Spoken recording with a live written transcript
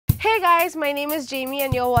Hey guys, my name is Jaymee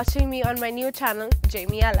and you're watching me on my new channel,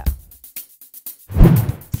 Jaymee.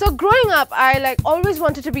 So growing up, I always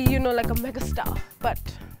wanted to be, like a megastar. But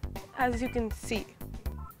as you can see,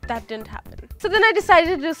 that didn't happen. So then I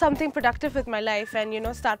decided to do something productive with my life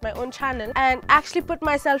and, start my own channel and actually put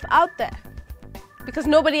myself out there. Because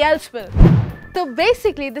nobody else will. So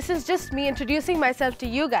basically, this is just me introducing myself to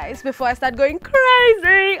you guys before I start going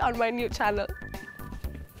crazy on my new channel.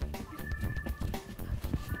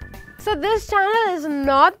 So this channel is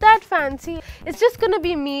not that fancy. It's just gonna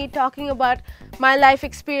be me talking about my life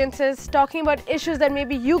experiences, talking about issues that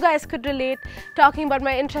maybe you guys could relate, talking about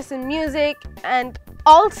my interest in music, and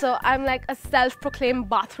also I'm like a self-proclaimed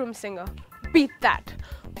bathroom singer. Beat that.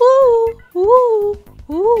 Woo, woo,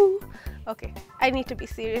 woo. Okay, I need to be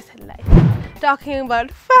serious in life. Talking about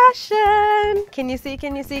fashion. Can you see?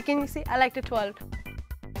 Can you see? Can you see? I like to twirl.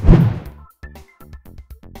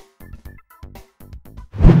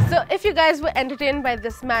 So if you guys were entertained by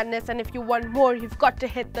this madness and if you want more, you've got to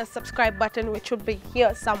hit the subscribe button, which would be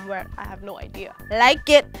here somewhere. I have no idea. Like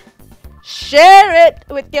it, share it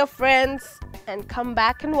with your friends, and come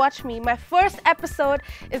back and watch me. My first episode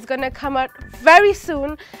is gonna come out very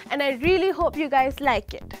soon and I really hope you guys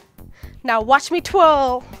like it. Now watch me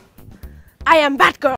twirl. I am Batgirl.